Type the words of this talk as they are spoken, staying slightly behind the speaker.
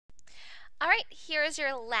Alright, here is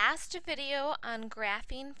your last video on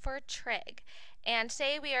graphing for trig. And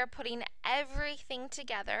today we are putting everything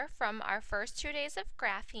together from our first 2 days of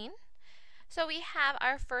graphing. So we have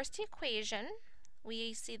our first equation.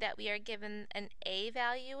 We see that we are given an a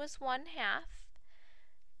value is 1/2.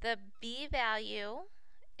 The b value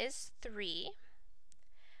is 3.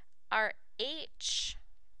 Our h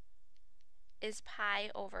is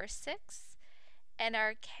pi/6. And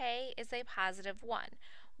our k is a +1.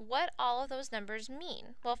 What all of those numbers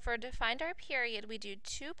mean? Well, to find our period, we do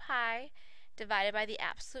 2 pi divided by the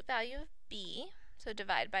absolute value of b, so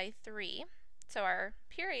divide by 3. So our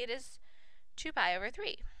period is 2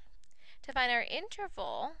 pi/3. To find our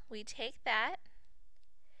interval, we take that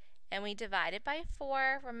and we divide it by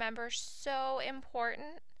 4. Remember, so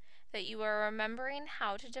important that you are remembering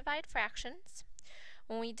how to divide fractions.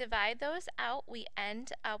 When we divide those out, we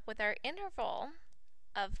end up with our interval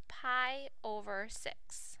of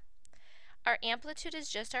pi/6. Our amplitude is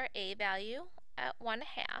just our a value at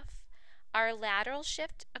 1/2. Our lateral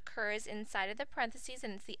shift occurs inside of the parentheses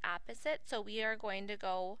and it's the opposite, so we are going to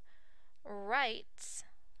go right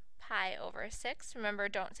pi/6. Remember,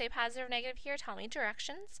 don't say positive or negative here, tell me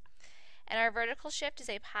directions. And our vertical shift is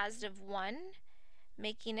a +1,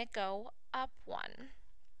 making it go up 1.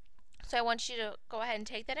 So I want you to go ahead and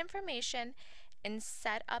take that information and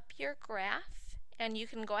set up your graph. And you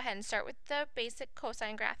can go ahead and start with the basic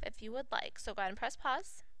cosine graph if you would like. So go ahead and press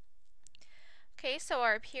pause. Okay, so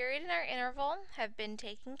our period and our interval have been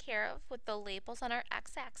taken care of with the labels on our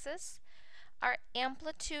x-axis. Our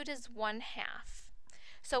amplitude is 1/2.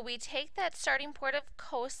 So we take that starting point of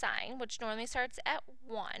cosine, which normally starts at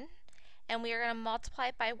 1, and we are going to multiply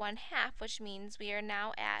it by 1/2, which means we are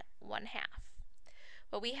now at 1/2.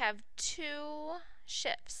 But we have two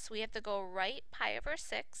shifts. We have to go right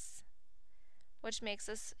pi/6, which makes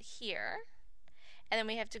us here, and then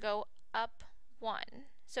we have to go up 1.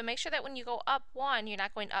 So make sure that when you go up 1, you're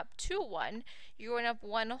not going up to 1, you're going up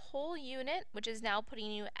 1 whole unit, which is now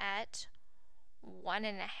putting you at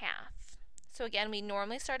 1/2. So again, we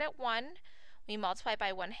normally start at 1, we multiply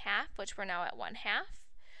by 1/2, which we're now at 1/2.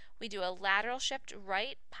 We do a lateral shift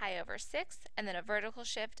right pi/6, and then a vertical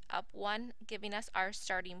shift up 1, giving us our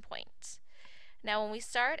starting point. Now when we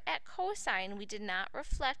start at cosine, we did not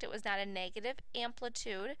reflect, it was not a negative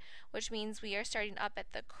amplitude, which means we are starting up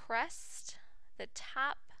at the crest, the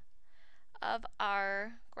top of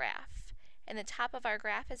our graph. And the top of our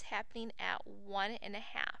graph is happening at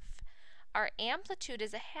 1/2. Our amplitude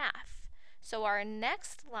is 1/2, so our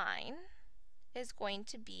next line is going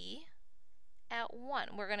to be at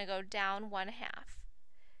 1. We're going to go down 1/2.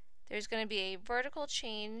 There's going to be a vertical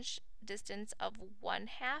change distance of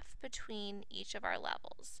 1/2 between each of our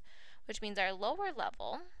levels, which means our lower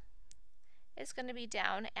level is going to be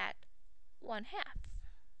down at 1/2.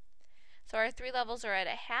 So our three levels are at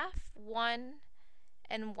 1/2, 1,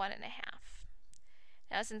 and 1/2.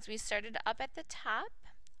 Now since we started up at the top,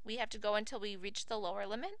 we have to go until we reach the lower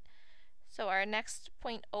limit. So our next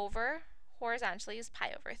point over horizontally is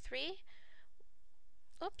pi/3.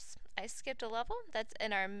 Oops, I skipped a level. That's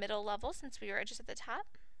in our middle level since we were just at the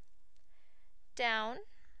top. Down,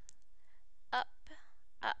 up,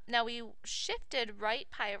 up. Now we shifted right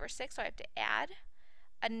pi/6, so I have to add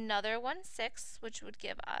another 1/6, which would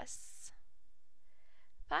give us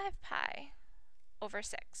 5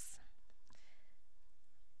 pi/6.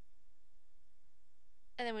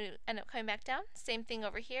 And then we end up coming back down. Same thing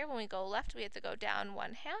over here. When we go left, we have to go down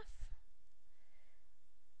 1/2,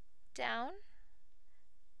 down,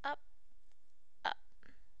 up, up.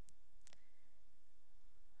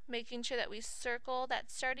 Making sure that we circle that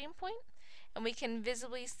starting point, and we can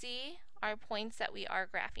visibly see our points that we are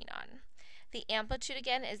graphing on. The amplitude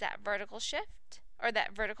again is that vertical shift, or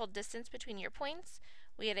that vertical distance between your points.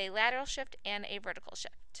 We had a lateral shift and a vertical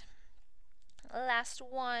shift. Last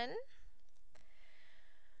one,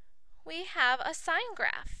 we have a sine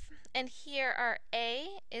graph, and here our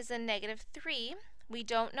a is a -3. We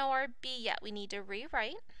don't know our b yet, we need to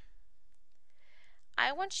rewrite.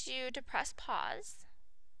 I want you to press pause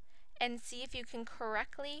and see if you can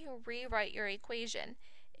correctly rewrite your equation.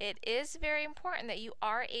 It is very important that you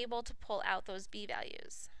are able to pull out those b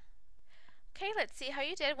values. Okay, let's see how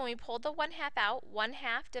you did. When we pulled the 1/2 out,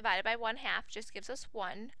 1/2 divided by 1/2 just gives us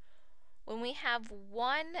 1. When we have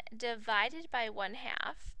 1 divided by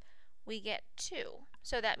 1/2, we get 2.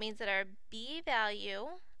 So that means that our b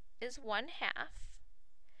value is 1/2.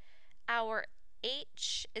 Our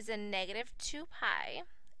h is a -2 pi,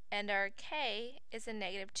 and our k is a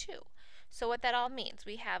 -2. So what that all means,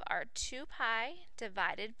 we have our 2 pi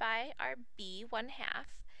divided by our b 1/2,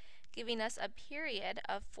 giving us a period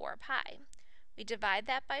of 4 pi. We divide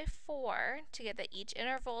that by 4 to get that each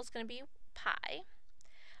interval is going to be pi.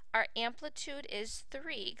 Our amplitude is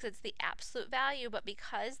 3 because it's the absolute value, but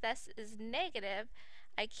because this is negative,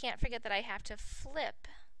 I can't forget that I have to flip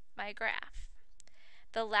my graph.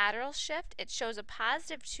 The lateral shift, it shows a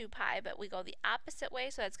positive 2 pi, but we go the opposite way,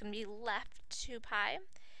 so that's going to be left 2 pi.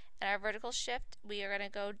 And our vertical shift, we are going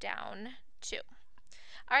to go down 2.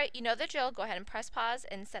 Alright, you know the drill. Go ahead and press pause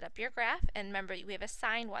and set up your graph. And remember, we have a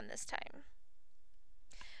sine one this time.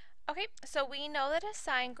 Okay, so we know that a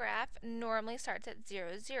sine graph normally starts at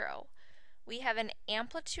 0, 0. We have an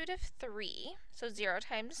amplitude of 3, so 0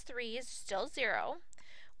 times 3 is still 0.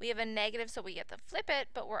 We have a negative, so we get to flip it,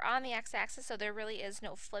 but we're on the x-axis, so there really is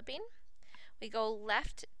no flipping. We go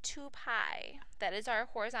left 2 pi. That is our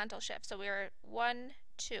horizontal shift. So we're 1,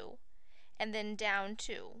 2, and then down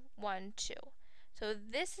 2, 1, 2. So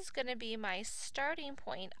this is going to be my starting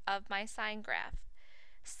point of my sine graph.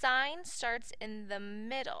 Sine starts in the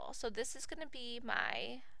middle, so this is going to be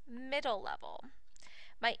my middle level.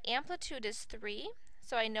 My amplitude is 3,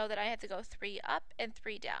 so I know that I have to go 3 up and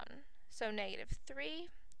 3 down. So negative 3,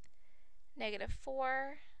 negative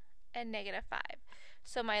 4, and negative 5.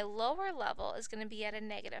 So my lower level is going to be at a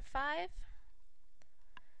negative 5,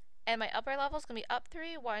 and my upper level is going to be up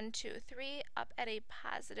 3, 1, 2, 3, up at a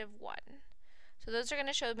positive 1. So those are going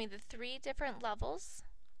to show me the 3 different levels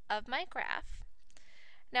of my graph.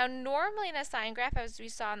 Now normally in a sine graph, as we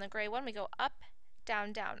saw in the gray one, we go up,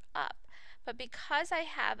 down, down, up. But because I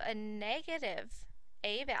have a negative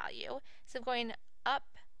a value, so going up,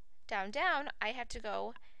 down, down, I have to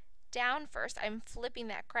go down first. I'm flipping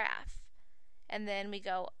that graph. And then we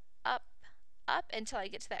go up, up until I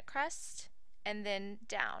get to that crest, and then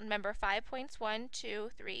down. Remember, 5 points, 1, 2,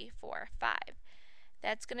 3, 4, 5.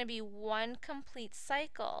 That's going to be one complete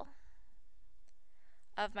cycle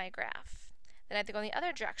of my graph. Then I have to go in the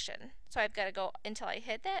other direction. So I've got to go until I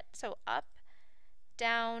hit that. So up,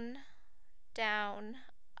 down, down,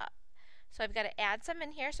 up. So I've got to add some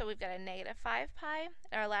in here. So we've got a negative 5 pi.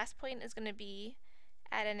 And our last point is going to be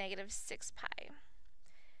at a negative 6 pi.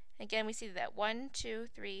 Again, we see that 1, 2,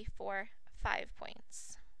 3, 4, 5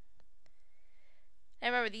 points. Now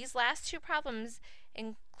remember, these last 2 problems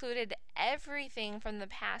included everything from the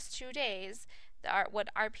past 2 days, what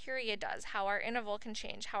our period does, how our interval can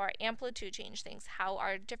change, how our amplitude change things, how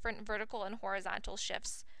our different vertical and horizontal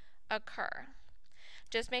shifts occur.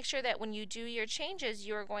 Just make sure that when you do your changes,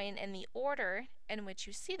 you are going in the order in which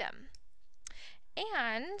you see them.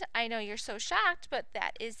 And I know you're so shocked, but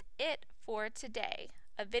that is it for today.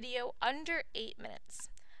 A video under 8 minutes.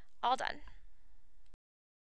 All done.